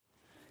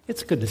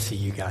It's good to see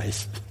you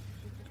guys.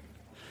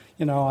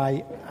 You know,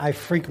 I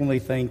frequently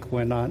think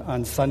when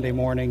on Sunday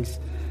mornings,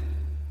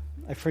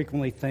 in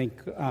kind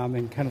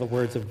of the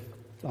words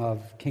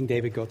of King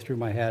David go through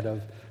my head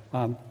of,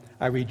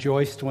 I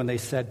rejoiced when they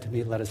said to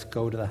me, let us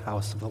go to the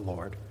house of the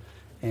Lord.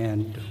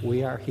 And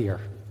we are here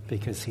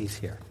because he's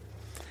here.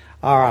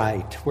 All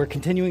right, we're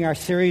continuing our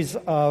series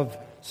of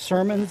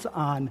sermons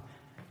on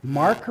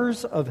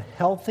markers of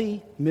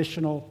healthy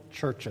missional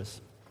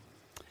churches.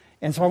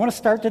 And so I want to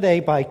start today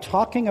by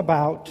talking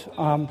about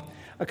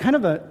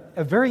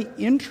a very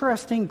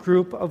interesting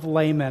group of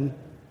laymen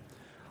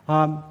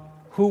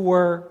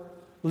who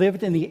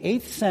lived in the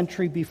 8th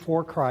century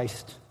before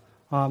Christ,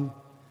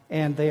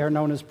 and they are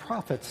known as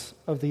prophets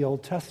of the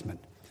Old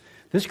Testament.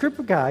 This group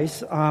of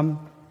guys,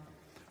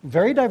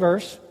 very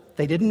diverse,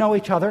 they didn't know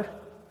each other,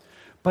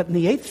 but in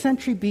the 8th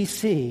century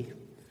BC,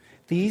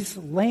 these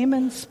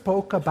laymen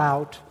spoke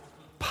about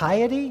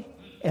piety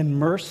and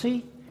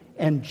mercy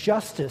and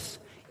justice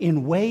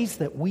in ways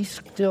that we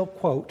still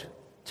quote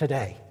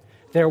today.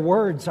 Their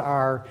words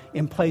are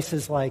in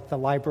places like the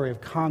Library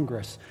of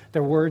Congress.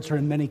 Their words are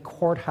in many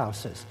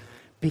courthouses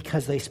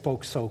because they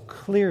spoke so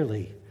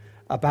clearly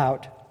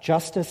about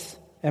justice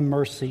and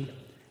mercy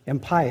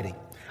and piety.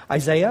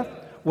 Isaiah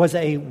was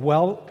a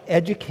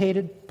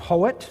well-educated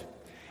poet,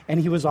 and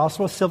he was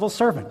also a civil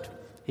servant.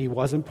 He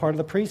wasn't part of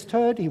the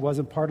priesthood. He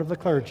wasn't part of the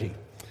clergy.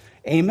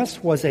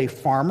 Amos was a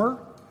farmer,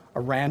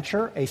 a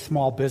rancher, a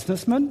small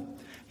businessman.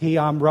 He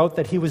wrote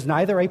that he was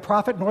neither a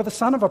prophet nor the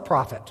son of a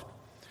prophet.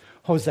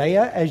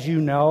 Hosea, as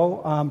you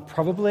know,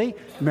 probably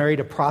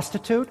married a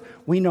prostitute.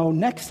 We know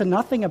next to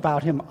nothing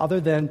about him other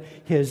than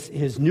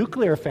his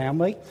nuclear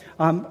family,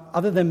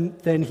 other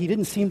than he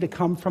didn't seem to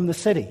come from the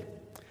city.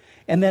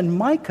 And then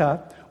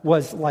Micah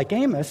was like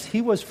Amos.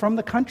 He was from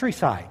the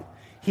countryside.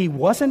 He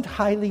wasn't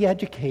highly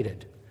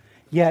educated,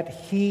 yet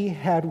he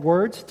had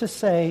words to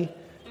say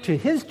to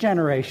his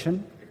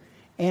generation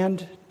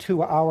and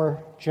to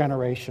our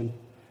generation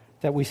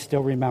that we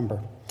still remember.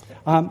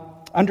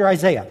 Under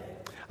Isaiah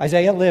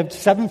lived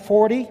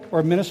 740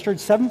 or ministered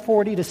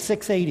 740 to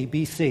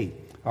 680 BC.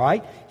 All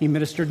right, he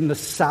ministered in the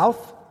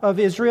south of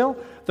Israel.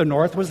 The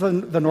north was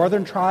the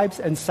northern tribes,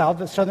 and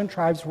the southern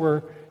tribes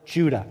were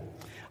Judah.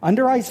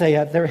 Under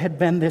Isaiah, there had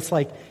been this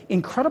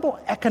incredible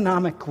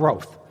economic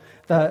growth.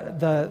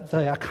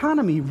 The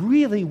economy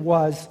really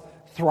was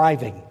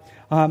thriving.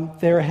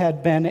 There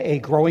had been a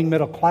growing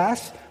middle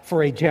class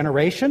for a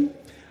generation,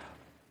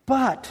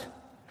 but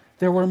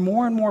there were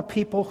more and more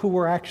people who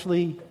were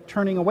actually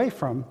turning away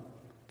from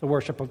the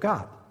worship of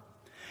God.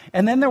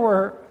 And then there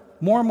were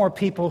more and more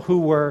people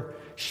who were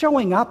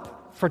showing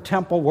up for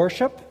temple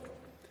worship,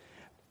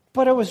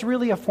 but it was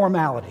really a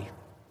formality.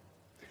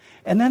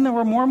 And then there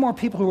were more and more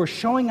people who were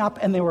showing up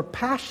and they were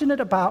passionate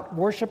about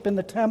worship in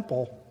the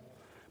temple,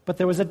 but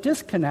there was a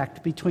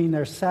disconnect between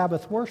their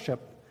Sabbath worship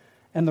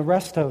and the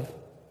rest of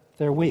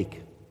their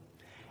week.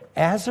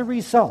 As a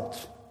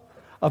result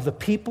of the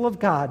people of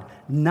God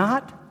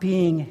not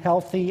being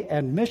healthy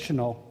and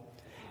missional,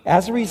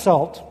 as a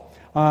result,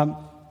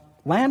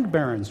 land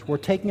barons were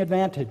taking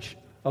advantage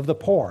of the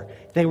poor.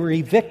 They were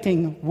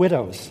evicting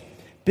widows.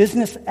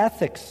 Business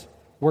ethics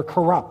were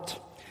corrupt.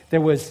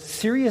 There was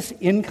serious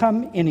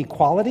income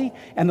inequality,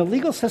 and the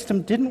legal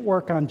system didn't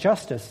work on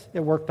justice.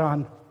 It worked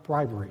on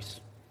briberies.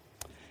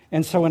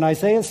 And so in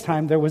Isaiah's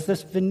time, there was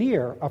this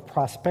veneer of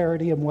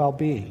prosperity and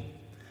well-being.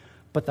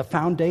 But the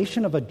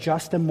foundation of a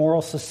just and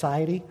moral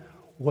society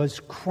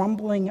was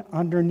crumbling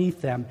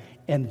underneath them,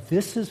 and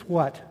this is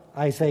what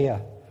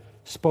Isaiah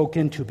spoke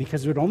into,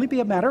 because it would only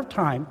be a matter of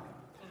time,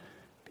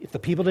 if the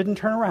people didn't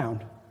turn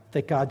around,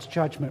 that God's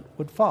judgment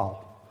would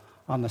fall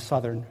on the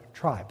southern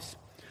tribes.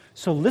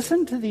 So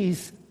listen to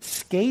these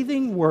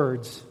scathing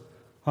words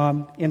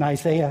in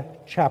Isaiah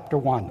chapter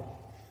 1.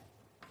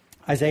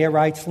 Isaiah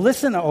writes,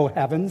 "Listen, O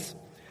heavens,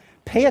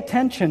 pay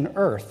attention,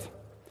 earth.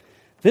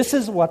 This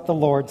is what the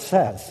Lord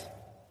says.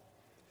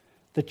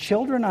 The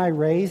children I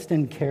raised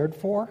and cared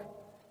for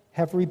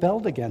have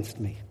rebelled against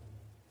me.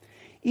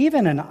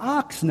 Even an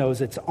ox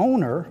knows its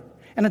owner,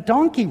 and a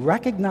donkey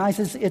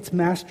recognizes its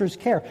master's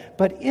care.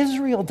 But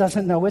Israel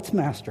doesn't know its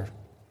master.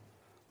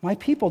 My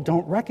people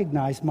don't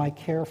recognize my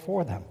care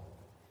for them.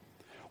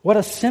 What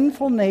a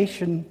sinful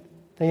nation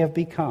they have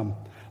become,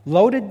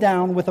 loaded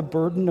down with a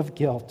burden of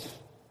guilt.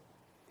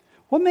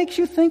 What makes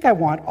you think I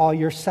want all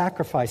your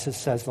sacrifices,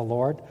 says the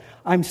Lord?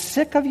 I'm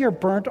sick of your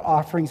burnt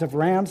offerings of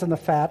rams and the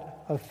fat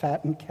of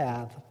fattened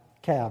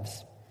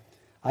calves.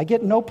 I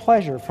get no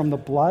pleasure from the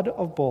blood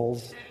of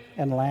bulls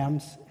and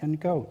lambs and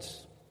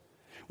goats.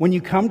 When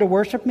you come to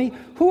worship me,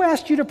 who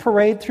asked you to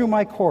parade through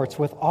my courts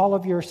with all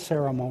of your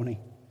ceremony?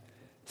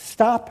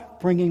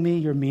 Stop bringing me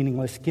your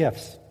meaningless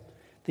gifts.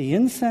 The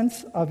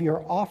incense of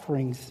your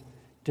offerings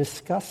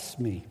disgusts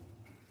me.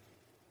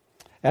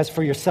 As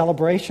for your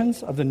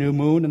celebrations of the new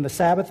moon and the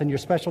Sabbath and your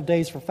special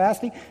days for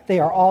fasting, they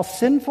are all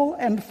sinful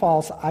and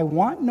false. I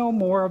want no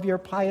more of your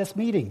pious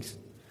meetings."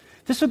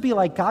 This would be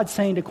like God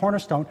saying to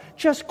Cornerstone,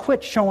 just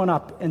quit showing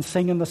up and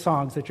singing the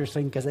songs that you're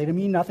singing because they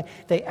mean nothing.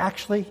 They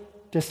actually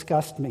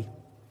disgust me.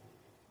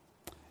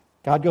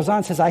 God goes on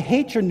and says, I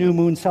hate your new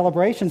moon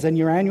celebrations and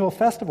your annual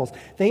festivals.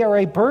 They are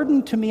a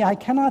burden to me. I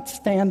cannot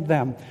stand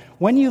them.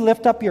 When you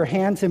lift up your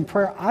hands in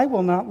prayer, I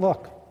will not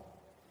look.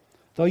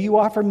 Though you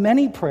offer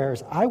many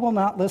prayers, I will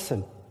not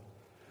listen.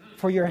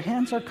 For your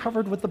hands are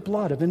covered with the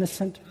blood of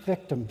innocent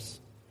victims.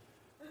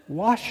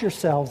 Wash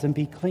yourselves and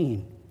be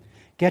clean.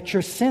 Get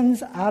your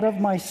sins out of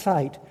my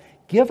sight.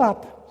 Give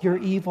up your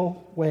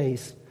evil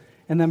ways.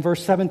 And then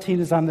verse 17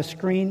 is on the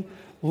screen.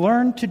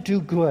 Learn to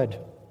do good.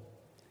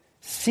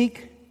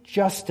 Seek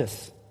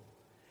justice.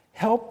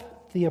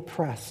 Help the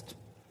oppressed.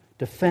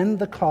 Defend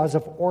the cause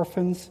of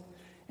orphans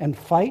and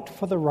fight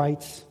for the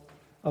rights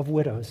of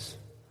widows.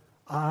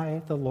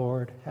 I, the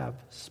Lord, have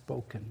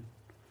spoken.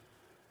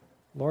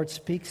 Lord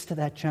speaks to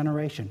that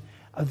generation.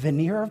 A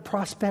veneer of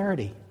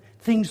prosperity.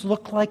 Things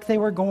looked like they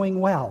were going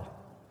well.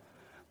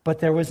 But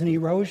there was an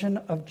erosion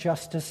of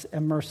justice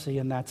and mercy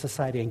in that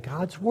society. And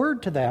God's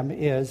word to them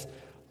is,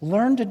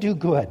 learn to do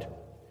good.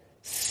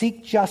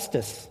 Seek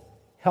justice.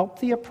 Help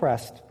the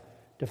oppressed.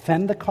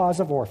 Defend the cause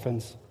of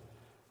orphans.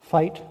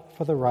 Fight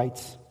for the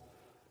rights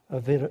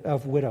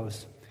of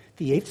widows.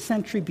 The 8th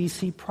century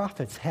BC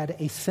prophets had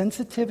a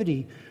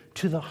sensitivity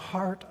to the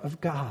heart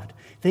of God.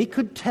 They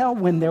could tell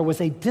when there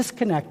was a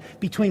disconnect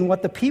between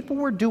what the people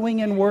were doing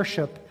in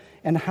worship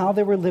and how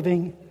they were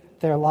living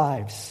their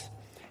lives.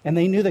 And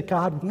they knew that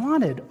God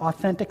wanted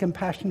authentic and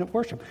passionate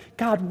worship.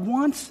 God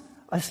wants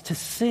us to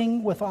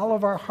sing with all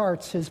of our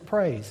hearts his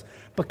praise,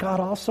 but God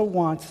also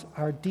wants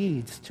our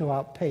deeds to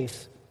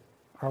outpace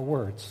our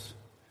words.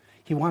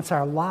 He wants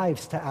our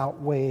lives to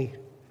outweigh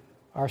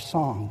our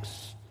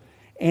songs.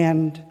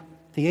 And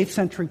the 8th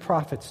century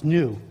prophets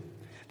knew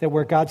that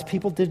where God's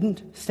people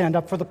didn't stand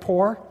up for the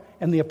poor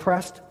and the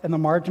oppressed and the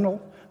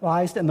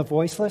marginalized and the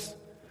voiceless,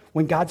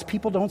 when God's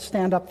people don't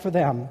stand up for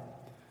them,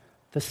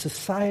 the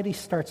society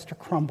starts to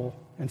crumble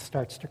and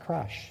starts to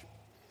crash.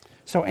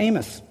 So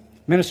Amos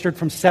ministered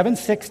from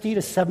 760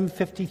 to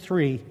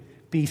 753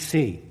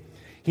 BC.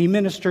 He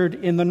ministered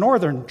in the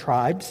northern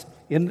tribes,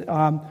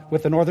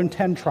 with the northern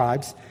 10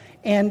 tribes,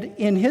 and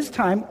in his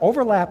time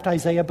overlapped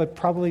Isaiah, but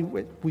probably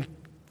we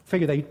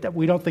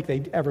don't think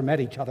they ever met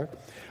each other.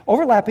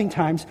 Overlapping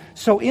times.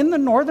 So in the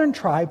northern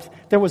tribes,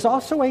 there was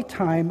also a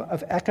time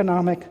of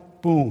economic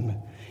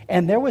boom.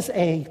 And there was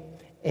a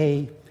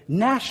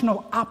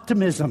national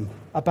optimism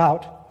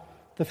about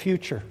the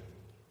future.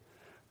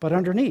 But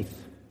underneath,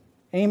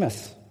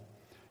 Amos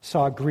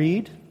saw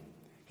greed.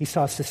 He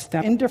saw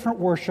systemic indifferent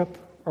worship,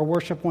 or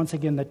worship, once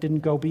again, that didn't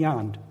go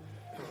beyond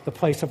the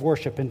place of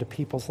worship into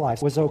people's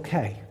lives. It was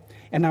okay.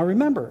 And now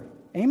remember,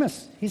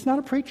 Amos, he's not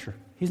a preacher.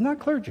 He's not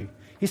clergy.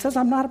 He says,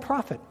 I'm not a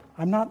prophet.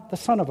 I'm not the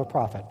son of a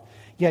prophet.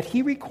 Yet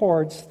he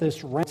records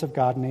this reign of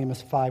God in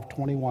Amos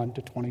 5:21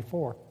 to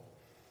 24.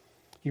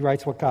 He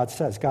writes what God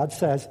says. God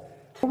says,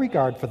 no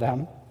regard for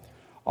them.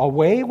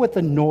 Away with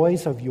the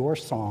noise of your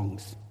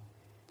songs.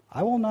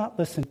 I will not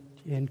listen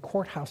in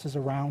courthouses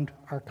around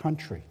our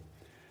country.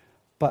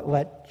 But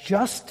let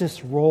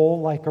justice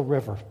roll like a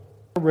river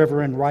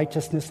and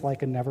righteousness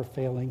like a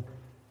never-failing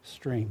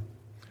stream.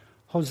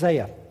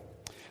 Hosea.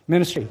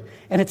 Ministry.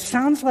 And it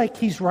sounds like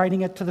he's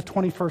writing it to the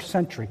 21st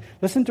century.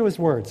 Listen to his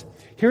words.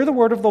 Hear the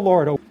word of the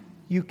Lord.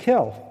 You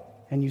kill,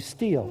 and you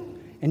steal,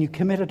 and you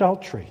commit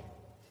adultery.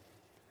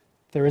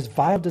 There is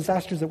vile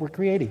disasters that we're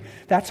creating.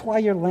 That's why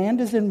your land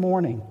is in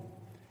mourning,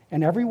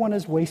 and everyone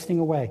is wasting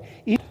away.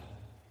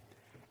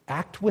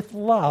 Act with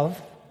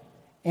love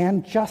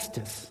and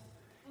justice,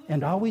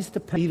 and always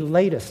depend. The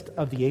latest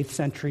of the 8th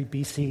century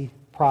BC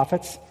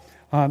prophets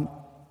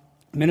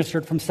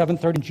ministered from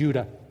 730 in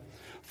Judah.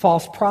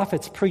 False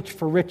prophets preached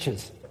for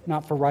riches,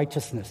 not for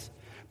righteousness.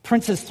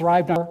 Princes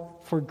thrived more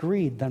for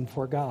greed than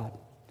for God.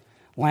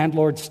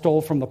 Landlords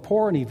stole from the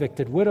poor and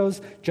evicted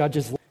widows.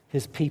 Judges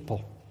his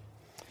people.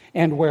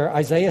 And where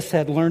Isaiah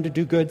said, learn to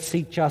do good,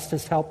 seek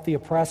justice, help the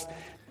oppressed,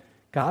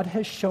 God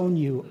has shown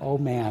you, oh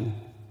man,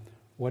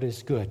 what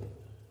is good.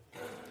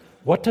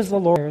 What does the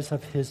Lord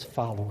of his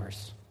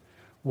followers?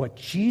 What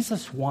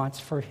Jesus wants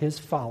for his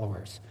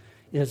followers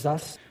is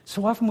us.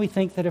 So often we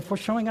think that if we're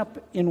showing up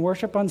in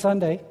worship on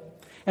Sunday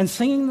and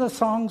singing the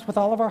songs with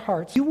all of our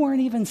hearts, you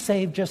weren't even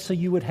saved just so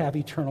you would have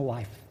eternal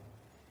life.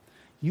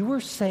 You were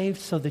saved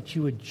so that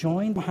you would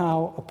join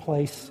somehow a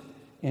place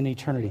in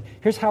eternity.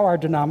 Here's how our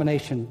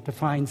denomination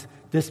defines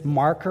this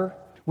marker.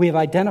 We have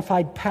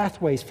identified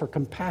pathways for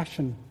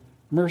compassion,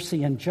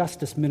 mercy, and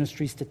justice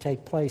ministries to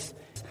take place.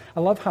 I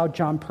love how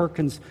John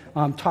Perkins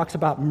talks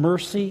about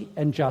mercy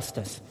and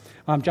justice.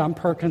 John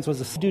Perkins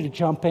was a dude to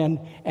jump in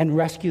and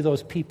rescue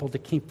those people to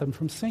keep them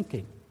from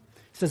sinking.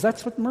 He says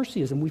that's what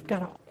mercy is, and we've got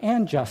to,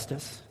 and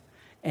justice.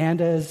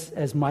 And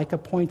as Micah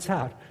points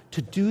out,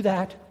 to do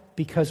that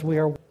because we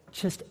are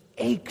just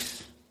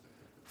aches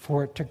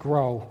for it to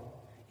grow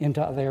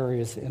into other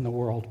areas in the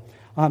world.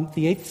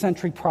 The 8th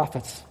century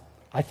prophets,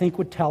 I think,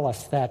 would tell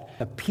us that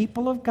the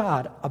people of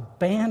God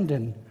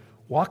abandon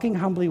walking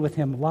humbly with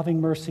him,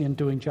 loving mercy, and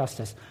doing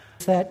justice.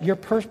 That your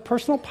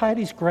personal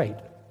piety is great.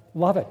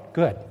 Love it.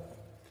 Good.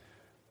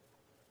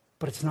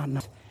 But it's not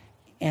enough.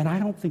 And I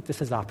don't think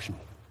this is optional.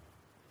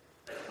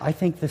 I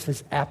think this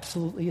is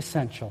absolutely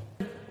essential.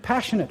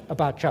 Passionate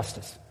about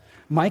justice.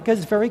 Micah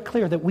is very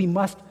clear that we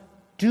must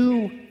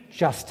do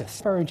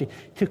justice,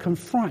 to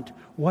confront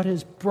what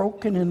is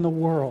broken in the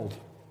world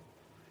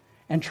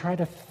and try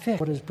to fix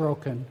what is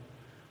broken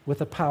with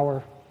the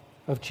power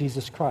of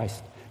Jesus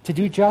Christ. To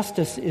do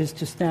justice is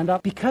to stand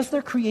up because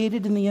they're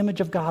created in the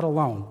image of God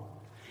alone,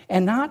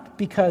 and not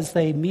because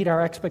they meet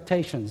our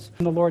expectations.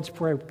 In the Lord's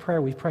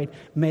Prayer we prayed,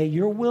 may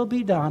your will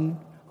be done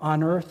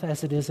on earth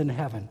as it is in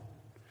heaven.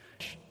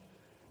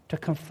 To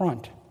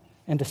confront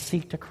and to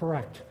seek to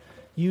correct.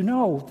 You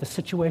know the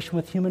situation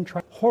with human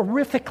trafficking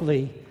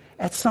horrifically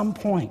at some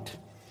point.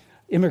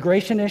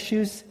 Immigration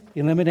issues,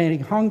 eliminating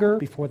hunger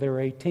before they were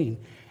 18.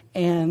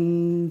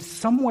 And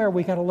somewhere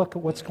we got to look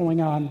at what's going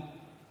on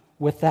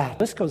with that.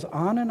 This goes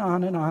on and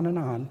on and on and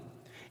on.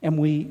 And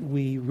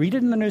we read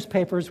it in the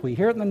newspapers, we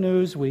hear it in the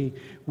news, we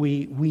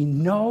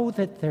know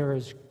that there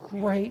is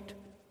great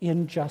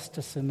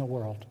injustice in the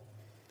world.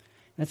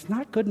 And it's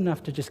not good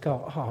enough to just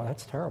go, oh,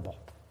 that's terrible.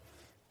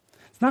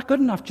 It's not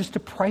good enough just to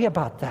pray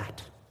about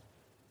that.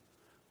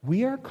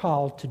 We are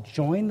called to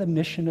join the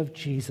mission of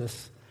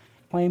Jesus,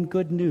 proclaim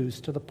good news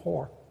to the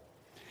poor.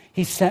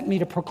 He sent me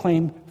to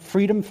proclaim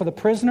freedom for the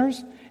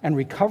prisoners and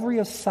recovery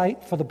of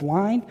sight for the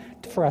blind,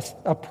 for us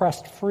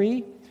oppressed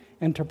free,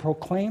 and to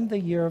proclaim the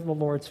year of the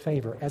Lord's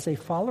favor. As a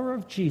follower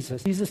of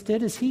Jesus, Jesus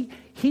did is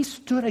he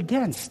stood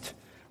against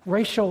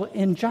racial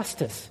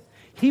injustice.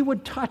 He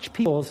would touch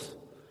people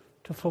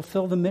to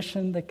fulfill the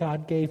mission that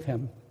God gave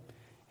him.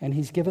 And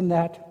he's given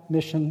that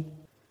mission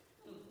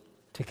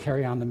to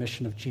carry on the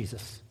mission of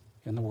Jesus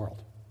in the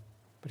world.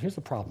 But here's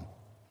the problem.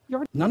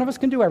 None of us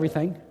can do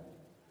everything,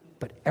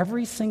 but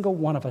every single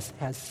one of us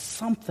has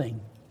something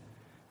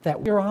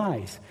that your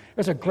eyes.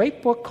 There's a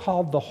great book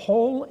called The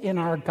Hole in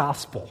Our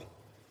Gospel.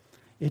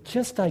 It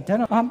just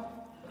identifies,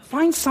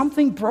 find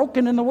something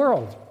broken in the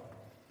world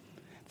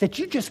that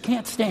you just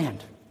can't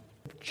stand.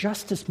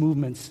 Justice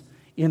movements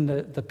in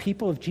the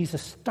people of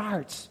Jesus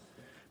starts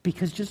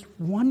because just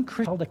one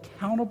Christian held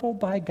accountable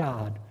by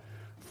God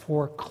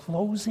for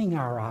closing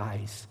our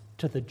eyes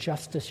to the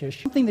justice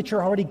issue. Something that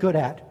you're already good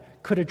at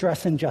could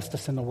address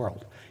injustice in the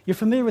world. You're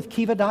familiar with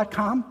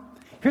Kiva.com?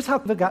 Here's how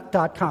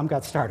Kiva.com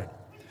got started.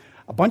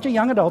 A bunch of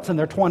young adults in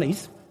their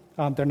 20s,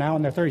 they're now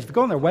in their 30s,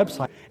 go on their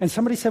website, and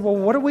somebody said, well,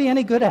 what are we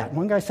any good at?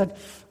 One guy said,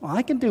 well,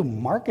 I can do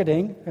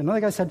marketing.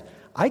 Another guy said,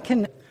 I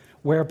can,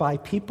 whereby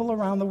people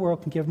around the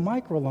world can give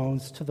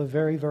microloans to the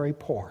very, very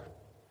poor.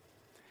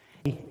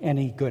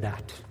 Any good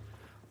at?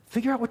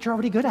 Figure out what you're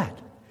already good at.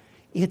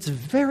 It's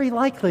very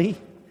likely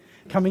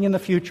coming in the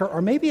future,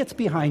 or maybe it's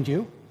behind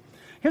you.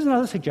 Here's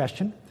another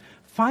suggestion.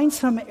 Find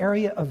some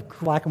area of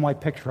black and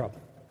white picture up.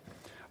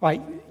 Right,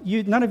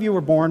 none of you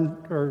were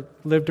born or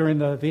lived during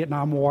the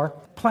Vietnam War.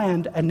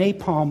 Planned a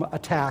napalm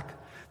attack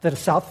that a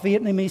South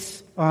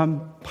Vietnamese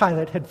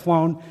pilot had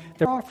flown.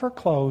 They're off her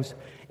clothes,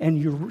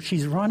 and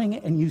she's running,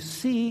 and you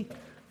see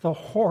the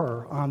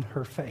horror on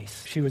her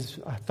face. She was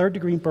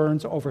third-degree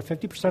burns over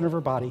 50% of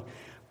her body.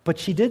 But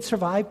she did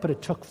survive, but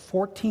it took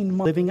 14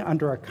 months living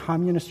under a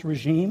communist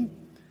regime.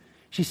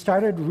 She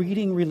started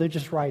reading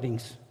religious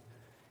writings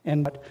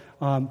and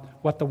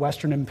what the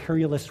Western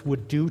imperialists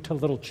would do to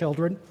little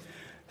children.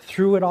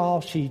 Through it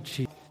all,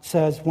 she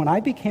says, when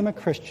I became a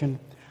Christian,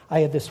 I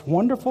had this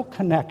wonderful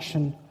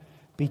connection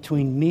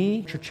between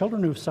me, your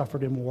children who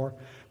suffered in war,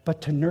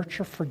 but to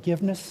nurture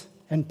forgiveness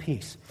and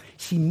peace.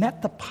 She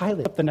met the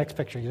pilot. The next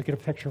picture, you'll get a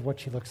picture of what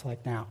she looks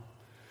like now.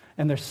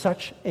 And there's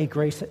such a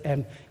grace,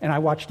 and I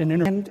watched an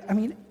interview. And I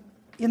mean,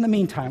 in the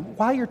meantime,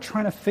 while you're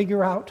trying to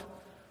figure out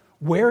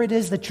where it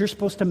is that you're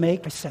supposed to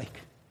make a sake,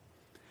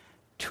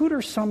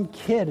 tutor some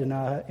kid in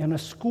a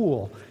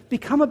school,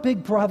 become a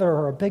big brother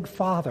or a big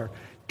father,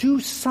 do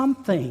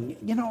something.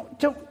 You know,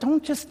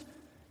 don't just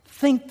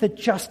think that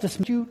justice.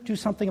 Did you do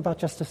something about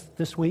justice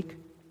this week?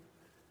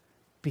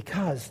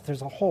 Because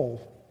there's a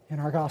hole in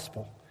our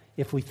gospel.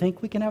 If we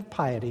think we can have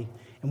piety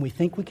and we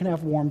think we can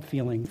have warm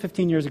feeling.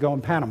 15 years ago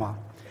in Panama,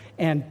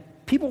 and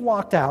people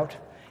walked out,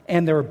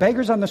 and there were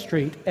beggars on the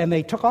street, and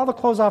they took all the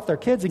clothes off their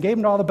kids and gave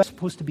them to all the beggars. We're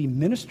supposed to be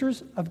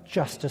ministers of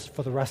justice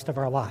for the rest of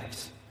our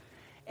lives.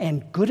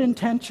 And good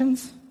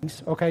intentions,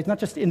 okay, it's not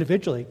just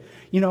individually.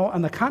 You know,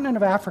 on the continent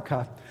of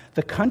Africa,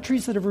 the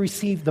countries that have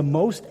received the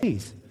most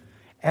aid,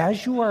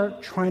 as you are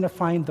trying to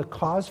find the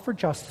cause for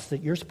justice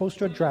that you're supposed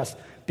to address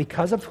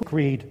because of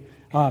greed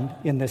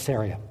in this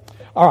area.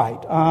 All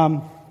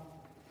right.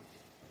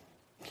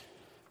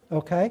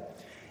 Okay.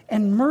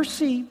 And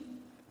mercy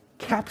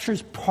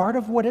captures part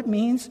of what it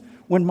means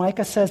when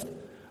Micah says,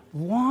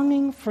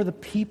 longing for the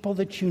people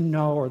that you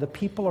know or the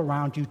people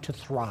around you to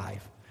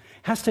thrive.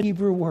 Has to be a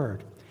Hebrew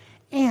word.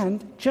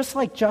 And just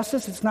like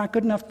justice, it's not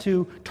good enough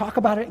to talk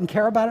about it and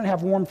care about it and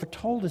have warm.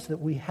 Told us that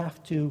we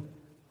have to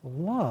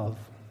love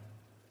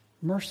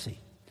mercy.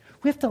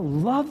 We have to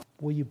love.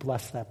 Will you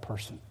bless that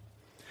person?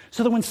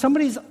 So that when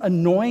somebody's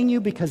annoying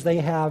you because they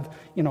have,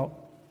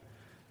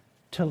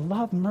 to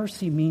love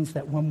mercy means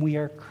that when we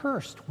are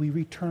cursed, we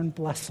return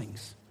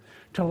blessings.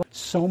 To love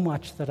so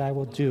much that I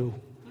will do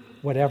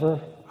whatever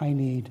I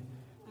need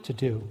to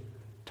do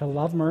to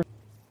love mercy.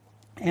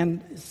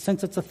 And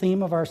since it's a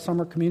theme of our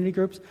summer community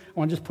groups, I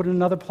want to just put in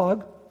another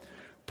plug.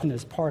 And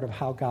as part of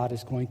how God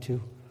is going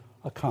to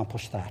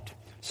accomplish that.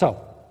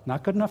 So,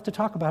 not good enough to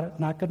talk about it.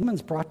 Not good.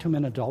 Woman's brought to him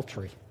in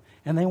adultery,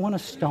 and they want to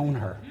stone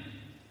her.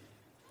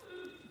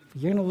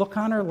 You're going to look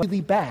on her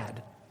really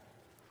bad,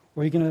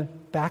 or you're going to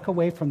back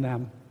away from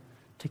them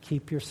to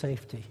keep your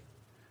safety.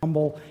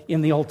 Humble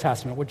in the Old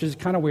Testament, which is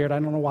kind of weird. I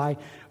don't know why,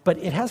 but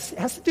it has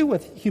to do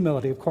with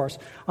humility, of course.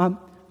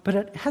 But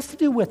it has to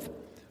do with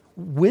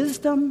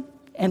wisdom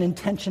and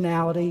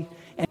intentionality.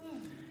 And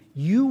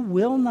you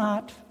will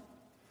not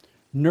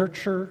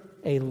nurture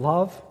a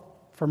love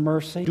for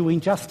mercy, doing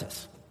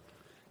justice,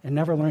 and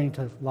never learning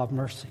to love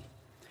mercy.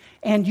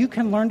 And you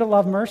can learn to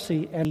love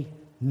mercy and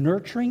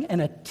nurturing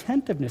and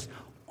attentiveness,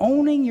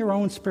 owning your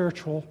own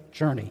spiritual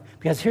journey.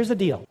 Because here's the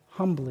deal: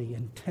 humbly,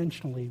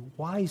 intentionally,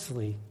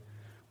 wisely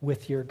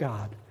with your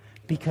God.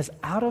 Because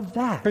out of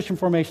that, Christian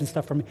formation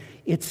stuff for me,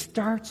 it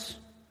starts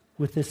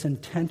with this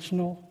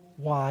intentional,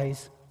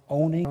 wise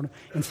owning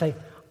and say,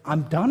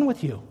 I'm done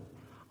with you.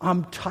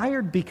 I'm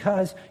tired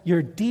because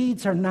your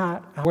deeds are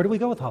not... Where do we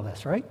go with all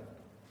this, right?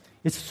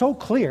 It's so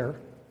clear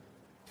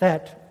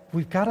that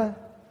we've got to...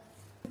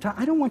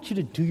 I don't want you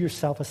to do your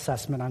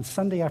self-assessment on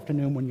Sunday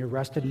afternoon when you're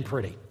rested and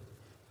pretty,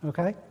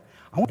 okay?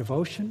 I want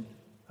devotion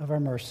of our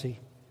mercy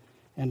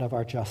and of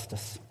our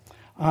justice.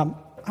 I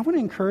want to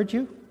encourage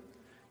you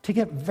to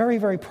get very,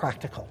 very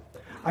practical.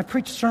 I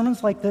preached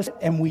sermons like this,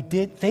 and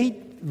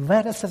they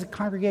led us as a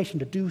congregation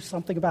to do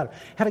something about it.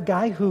 Had a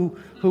guy who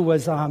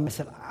was, I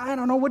said, I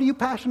don't know, what are you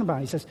passionate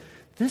about? He says,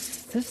 this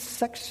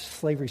sex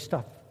slavery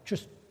stuff,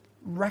 just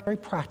very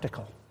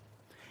practical.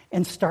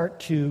 And start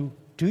to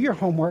do your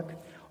homework,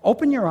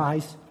 open your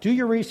eyes, do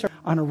your research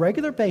on a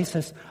regular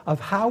basis of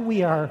how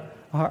we are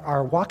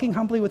walking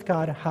humbly with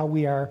God, how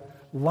we are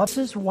loved. This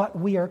is what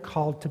we are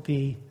called to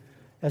be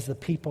as the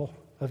people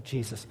of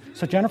Jesus.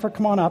 So Jennifer,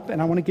 come on up, and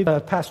I want to give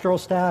the pastoral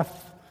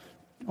staff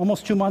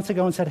almost 2 months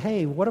ago and said,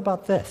 hey, what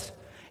about this?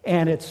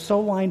 And it's so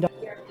lined up.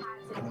 Your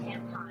pads and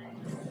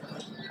tampons.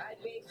 I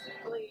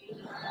basically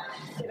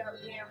sit out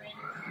here and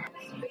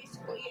that's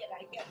basically it.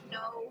 I get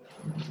no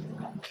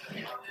from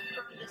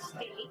the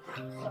state.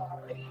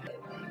 Sorry.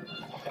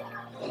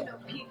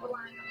 People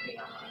aren't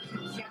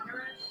feeling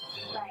generous.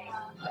 Right.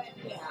 And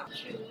they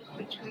choose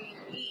between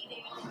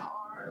eating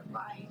or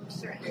buying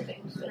certain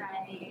things.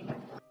 Right.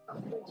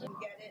 If you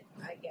get it,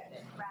 I get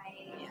it.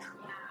 Right.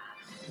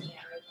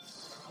 Yeah.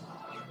 It's,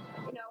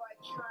 I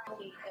try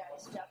to eat that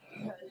stuff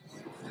because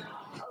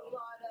a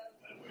lot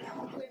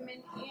of women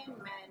and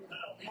men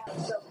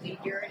have filthy,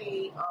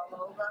 dirty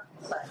all over.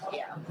 But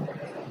yeah,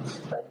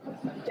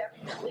 but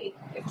definitely.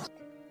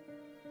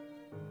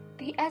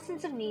 The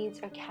essence of needs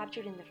are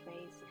captured in the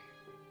phrase.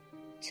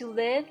 To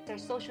live, our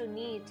social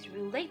needs to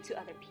relate to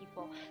other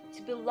people,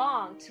 to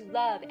belong, to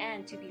love,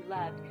 and to be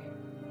loved.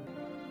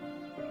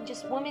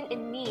 Just women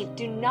in need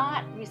do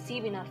not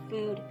receive enough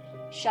food,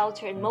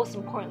 shelter, and most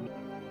importantly,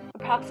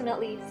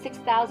 approximately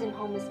 6,000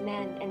 homeless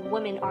men and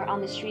women are on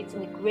the streets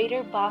in the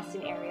greater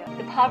Boston area.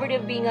 The poverty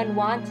of being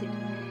unwanted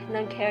and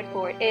uncared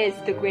for is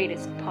the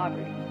greatest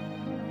poverty.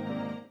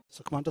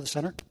 So come on to the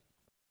center.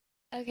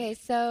 Okay,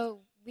 so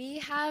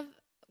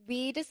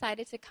we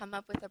decided to come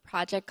up with a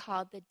project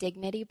called the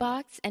Dignity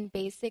Box, and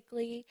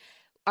basically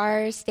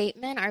our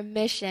statement, our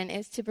mission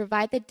is to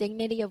provide the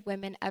dignity of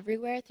women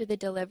everywhere through the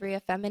delivery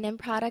of feminine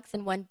products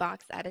in one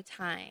box at a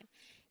time.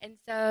 And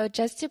so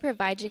just to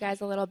provide you guys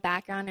a little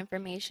background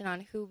information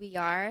on who we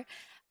are,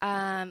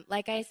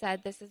 like I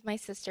said, this is my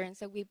sister, and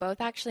so we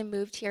both actually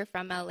moved here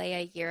from LA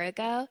a year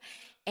ago,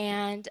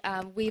 and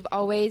we've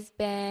always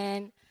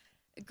been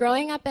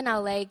growing up in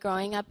LA,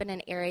 growing up in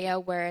an area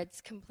where it's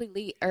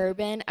completely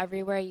urban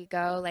everywhere you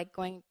go, like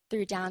going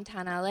through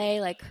downtown LA,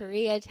 like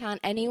Koreatown,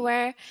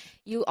 anywhere,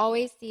 you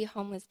always see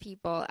homeless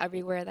people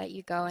everywhere that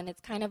you go, and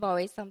it's kind of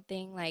always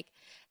something like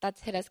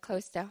that's hit us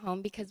close to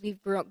home because we've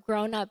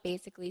grown up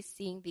basically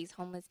seeing these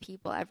homeless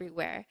people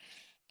everywhere.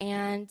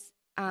 And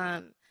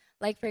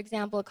like, for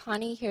example,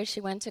 Connie here,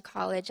 she went to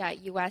college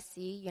at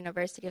USC,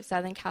 University of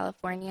Southern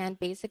California, and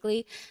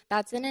basically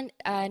that's in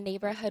a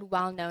neighborhood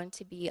well known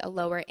to be a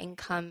lower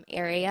income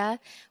area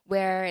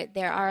where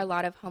there are a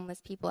lot of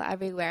homeless people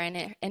everywhere.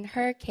 And in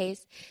her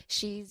case,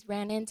 she's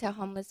ran into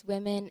homeless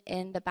women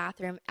in the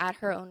bathroom at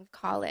her own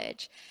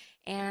college.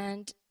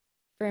 And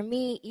for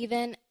me,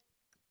 even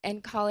in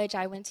college,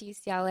 I went to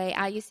UCLA.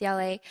 At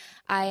UCLA,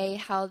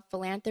 I held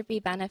philanthropy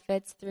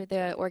benefits through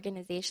the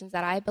organizations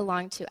that I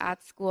belong to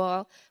at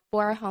school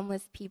for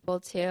homeless people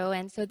too.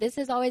 And so this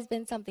has always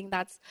been something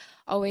that's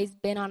always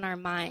been on our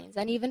minds.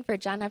 And even for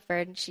Jennifer,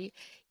 and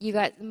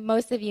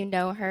most of you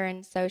know her,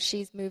 and so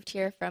she's moved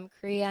here from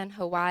Korea and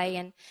Hawaii,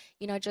 and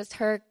just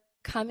her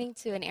coming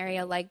to an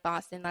area like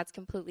Boston that's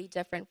completely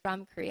different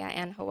from Korea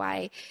and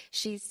Hawaii.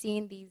 She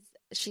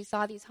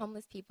saw these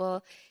homeless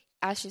people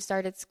as she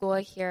started school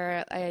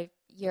here a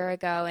year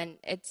ago, and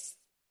it's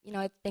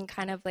been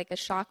kind of like a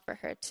shock for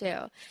her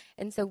too.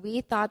 And so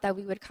we thought that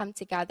we would come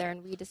together,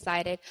 and we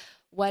decided,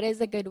 what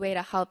is a good way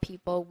to help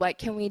people? What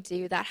can we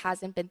do that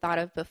hasn't been thought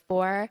of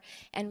before?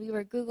 And we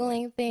were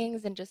Googling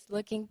things and just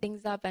looking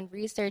things up and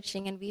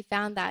researching, and we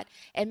found that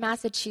in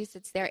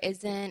Massachusetts there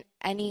isn't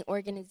any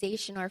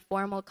organization or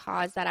formal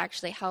cause that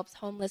actually helps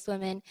homeless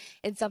women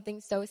in something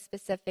so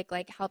specific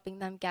like helping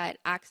them get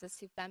access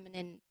to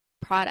feminine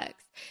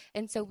products.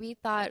 And so we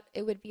thought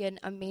it would be an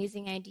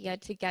amazing idea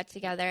to get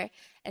together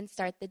and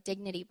start the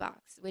Dignity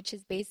Box, which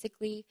is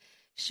basically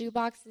shoe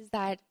boxes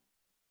that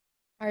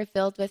are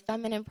filled with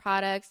feminine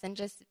products and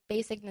just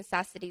basic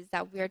necessities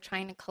that we're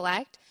trying to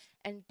collect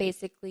and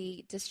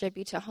basically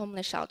distribute to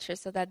homeless shelters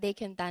so that they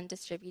can then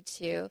distribute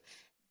to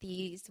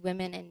these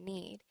women in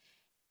need.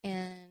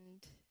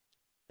 And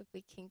if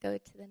we can go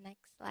to the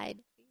next slide,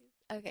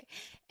 please. Okay.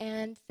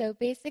 And so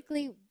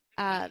basically,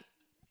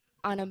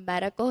 on a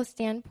medical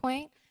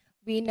standpoint,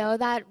 we know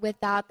that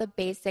without the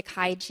basic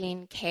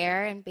hygiene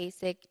care and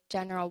basic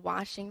general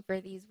washing for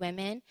these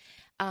women,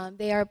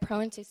 they are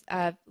prone to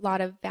a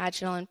lot of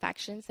vaginal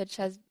infections, such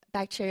as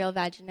bacterial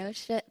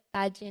vaginosis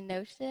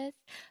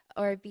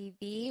or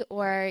BV,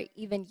 or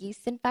even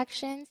yeast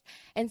infections.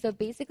 And so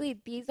basically,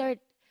 these are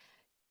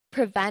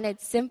prevented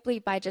simply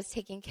by just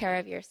taking care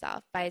of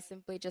yourself, by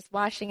simply just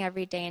washing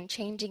every day and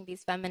changing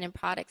these feminine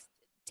products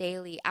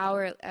daily,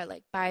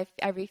 by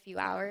every few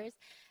hours.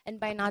 And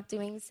by not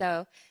doing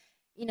so,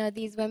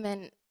 these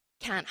women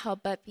can't help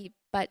but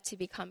to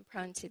become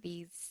prone to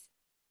these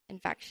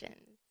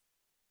infections.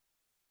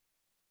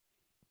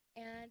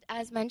 And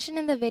as mentioned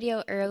in the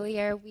video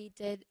earlier, we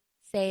did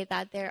say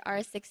that there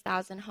are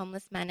 6,000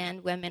 homeless men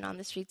and women on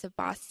the streets of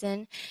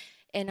Boston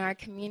in our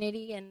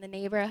community, in the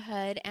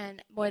neighborhood,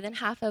 and more than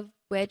half of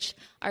which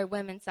are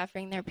women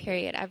suffering their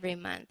period every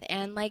month.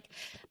 And like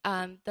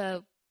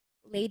the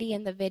lady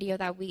in the video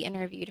that we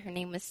interviewed, her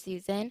name was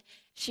Susan,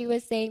 she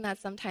was saying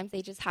that sometimes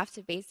they just have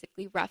to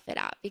basically rough it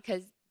out,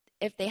 because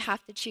if they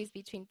have to choose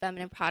between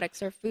feminine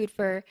products or food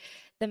for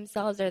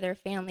themselves or their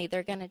family,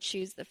 they're going to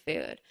choose the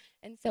food.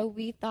 And so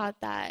we thought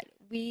that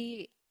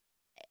we,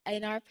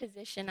 in our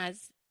position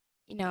as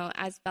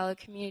fellow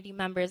community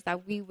members,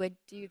 that we would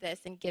do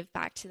this and give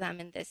back to them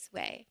in this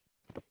way.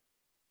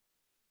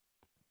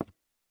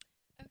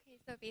 Okay,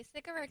 so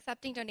basically we're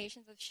accepting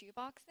donations of shoe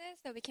boxes,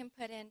 so we can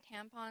put in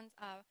tampons,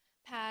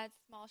 pads,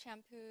 small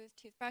shampoos,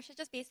 toothbrushes,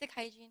 just basic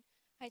hygiene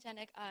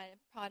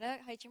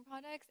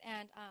products.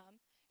 And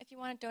if you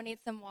want to donate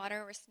some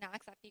water or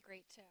snacks, that'd be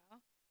great too.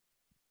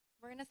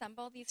 We're going to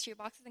assemble these shoe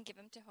boxes and give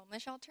them to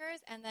homeless shelters,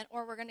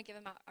 or we're going to give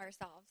them out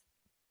ourselves.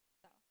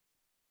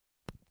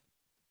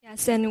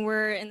 Yes, and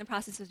we're in the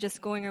process of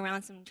just going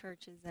around some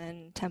churches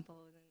and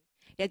temples,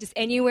 and just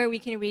anywhere we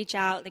can reach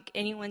out. Like,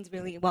 anyone's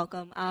really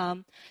welcome.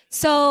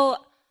 So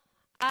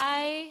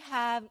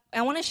I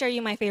want to share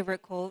you my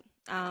favorite quote.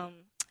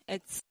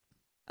 It's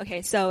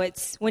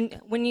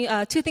when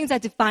you two things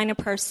that define a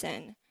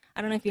person.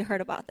 I don't know if you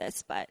heard about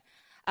this, but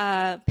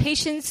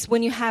patience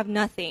when you have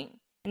nothing,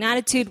 an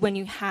attitude when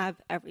you have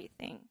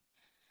everything.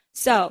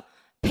 So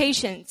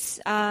patience.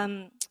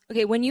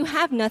 When you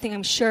have nothing,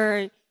 I'm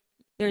sure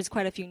there's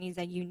quite a few needs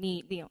that you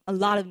need, a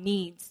lot of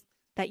needs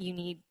that you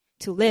need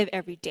to live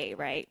every day,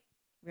 right?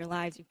 Your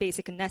lives, your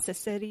basic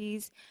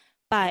necessities.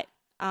 But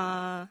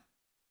the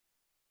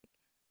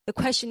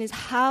question is,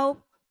 how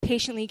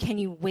patiently can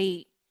you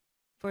wait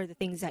for the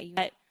things that you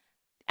need?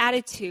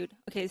 Attitude.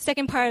 Okay, the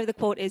second part of the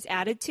quote is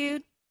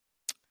attitude.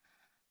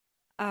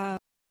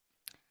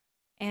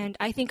 And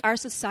I think our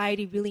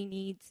society really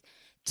needs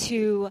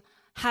to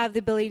have the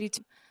ability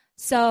to.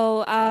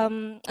 So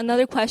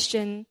another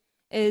question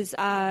is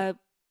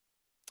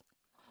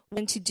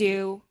when to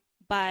do,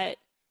 but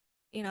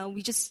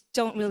we just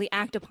don't really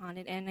act upon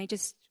it. And I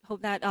just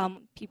hope that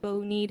people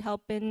who need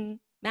help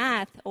in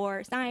math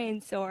or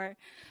science or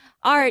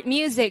art,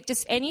 music,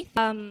 just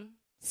anything.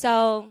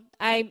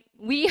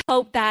 We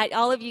hope that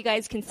all of you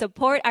guys can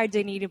support our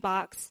Dignity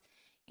Box,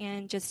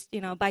 and just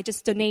by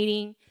just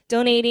donating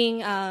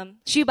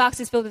shoe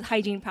boxes filled with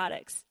hygiene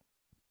products.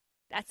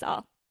 That's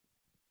all.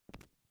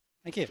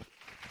 Thank you.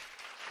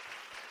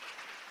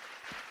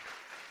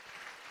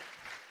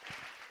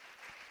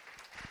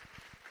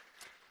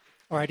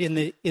 All right, in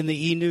the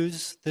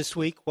e-news this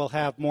week, we'll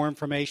have more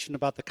information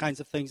about the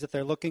kinds of things that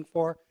they're looking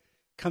for.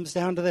 It comes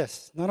down to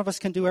this. None of us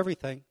can do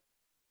everything,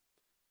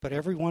 but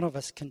every one of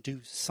us can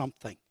do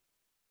something.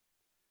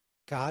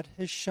 God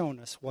has shown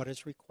us what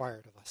is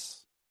required of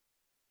us: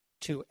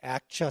 to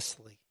act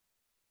justly,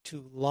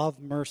 to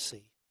love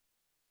mercy,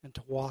 and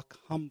to walk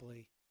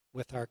humbly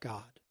with our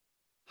God.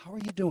 How are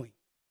you doing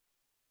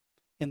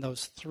in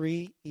those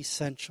three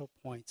essential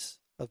points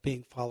of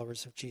being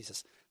followers of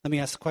Jesus? Let me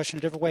ask the question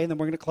a different way, and then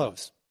we're going to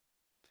close.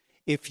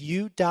 If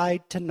you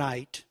died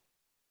tonight,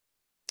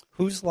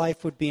 whose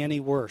life would be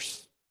any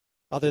worse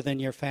other than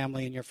your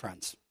family and your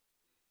friends?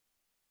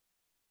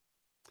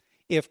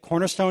 If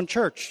Cornerstone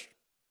Church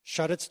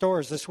shut its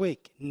doors this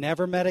week,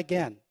 never met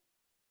again,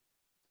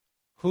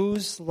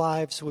 whose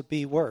lives would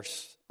be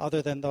worse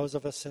other than those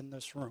of us in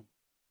this room?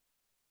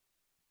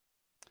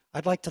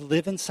 I'd like to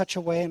live in such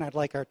a way, and I'd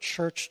like our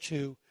church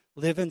to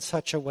live in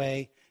such a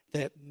way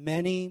that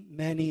many,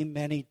 many,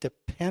 many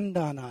depend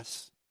on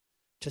us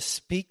to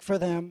speak for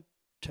them,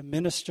 to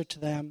minister to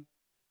them,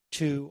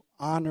 to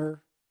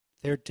honor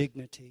their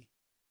dignity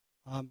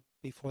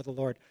before the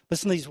Lord.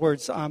 Listen to these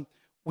words.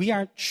 We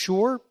aren't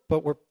sure,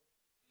 but we're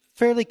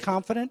fairly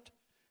confident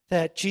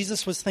that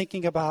Jesus was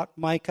thinking about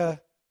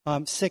Micah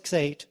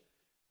 6:8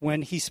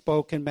 when he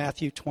spoke in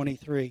Matthew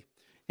 23.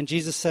 And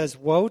Jesus says,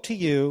 woe to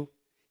you.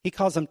 He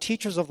calls them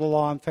teachers of the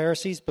law and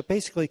Pharisees, but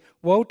basically,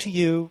 woe to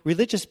you,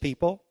 religious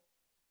people,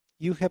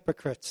 you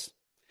hypocrites.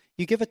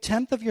 You give a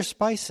tenth of your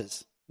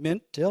spices,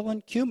 mint, dill,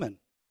 and cumin,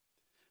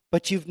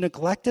 but you've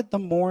neglected the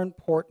more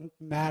important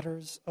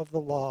matters of the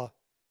law,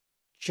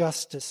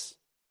 justice,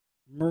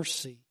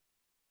 mercy,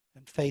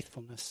 and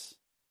faithfulness.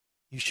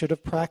 You should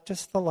have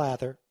practiced the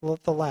latter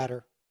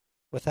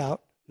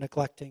without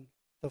neglecting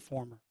the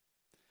former.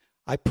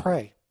 I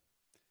pray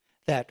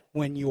that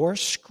when you're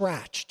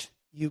scratched,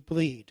 you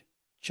bleed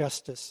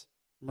justice,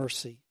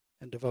 mercy,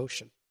 and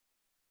devotion.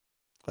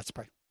 Let's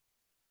pray.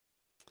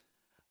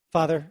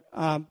 Father,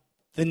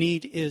 the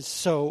need is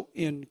so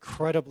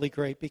incredibly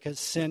great because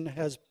sin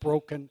has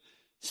broken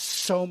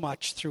so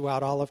much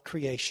throughout all of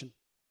creation.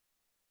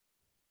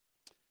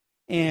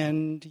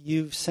 And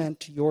you've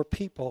sent your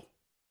people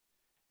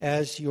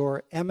as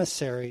your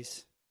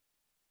emissaries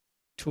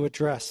to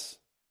address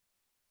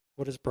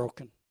what is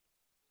broken,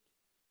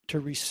 to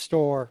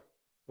restore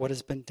what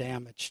has been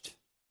damaged,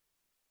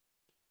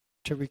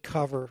 to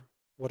recover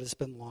what has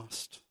been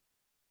lost.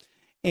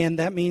 And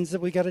that means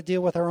that we got to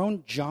deal with our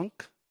own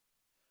junk,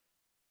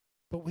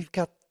 but we've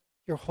got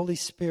your Holy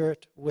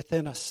Spirit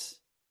within us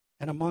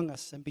and among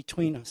us and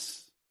between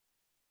us.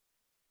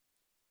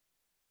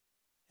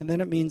 And then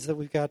it means that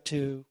we've got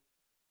to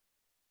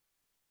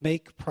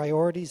make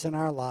priorities in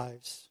our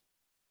lives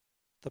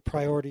the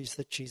priorities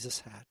that Jesus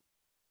had.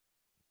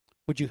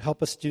 Would you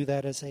help us do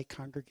that as a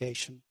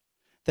congregation?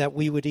 That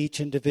we would each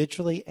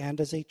individually and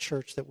as a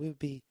church, that we would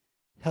be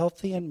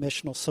healthy and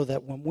missional so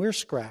that when we're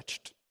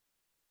scratched,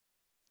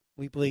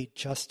 we bleed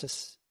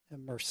justice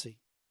and mercy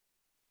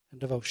and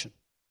devotion.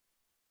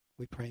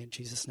 We pray in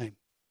Jesus' name.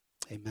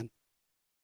 Amen.